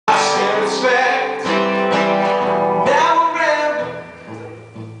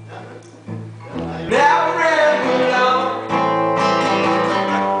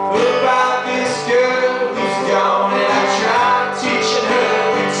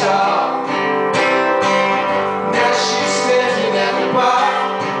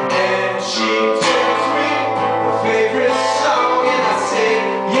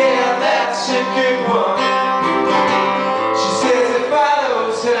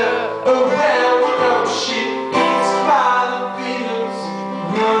around, she eats by the Beatles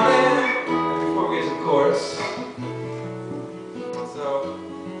running. Before we get to the chorus, so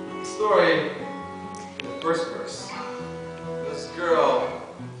the story, the first verse, this girl,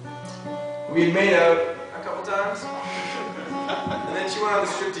 we had made out a couple times, and then she went on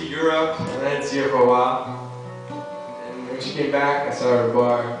this trip to Europe, and I didn't see her for a while. And when she came back, I saw her at a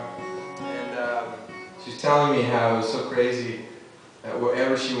bar, and she was telling me how it was so crazy that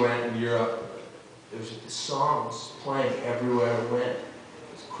wherever she went in Europe, there was just the songs playing everywhere I went.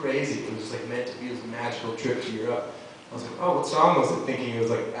 It was crazy. It was like meant to be this magical trip to Europe. I was like, oh, what song was it? Thinking it was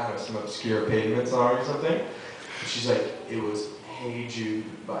like, I don't know, some obscure pavement song or something. And she's like, it was Hey Jude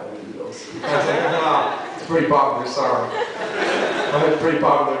by the Beatles. I was like, no, it's a pretty popular song. I'm a pretty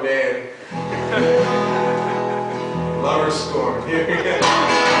popular band. Lover's Scorn. Here we go.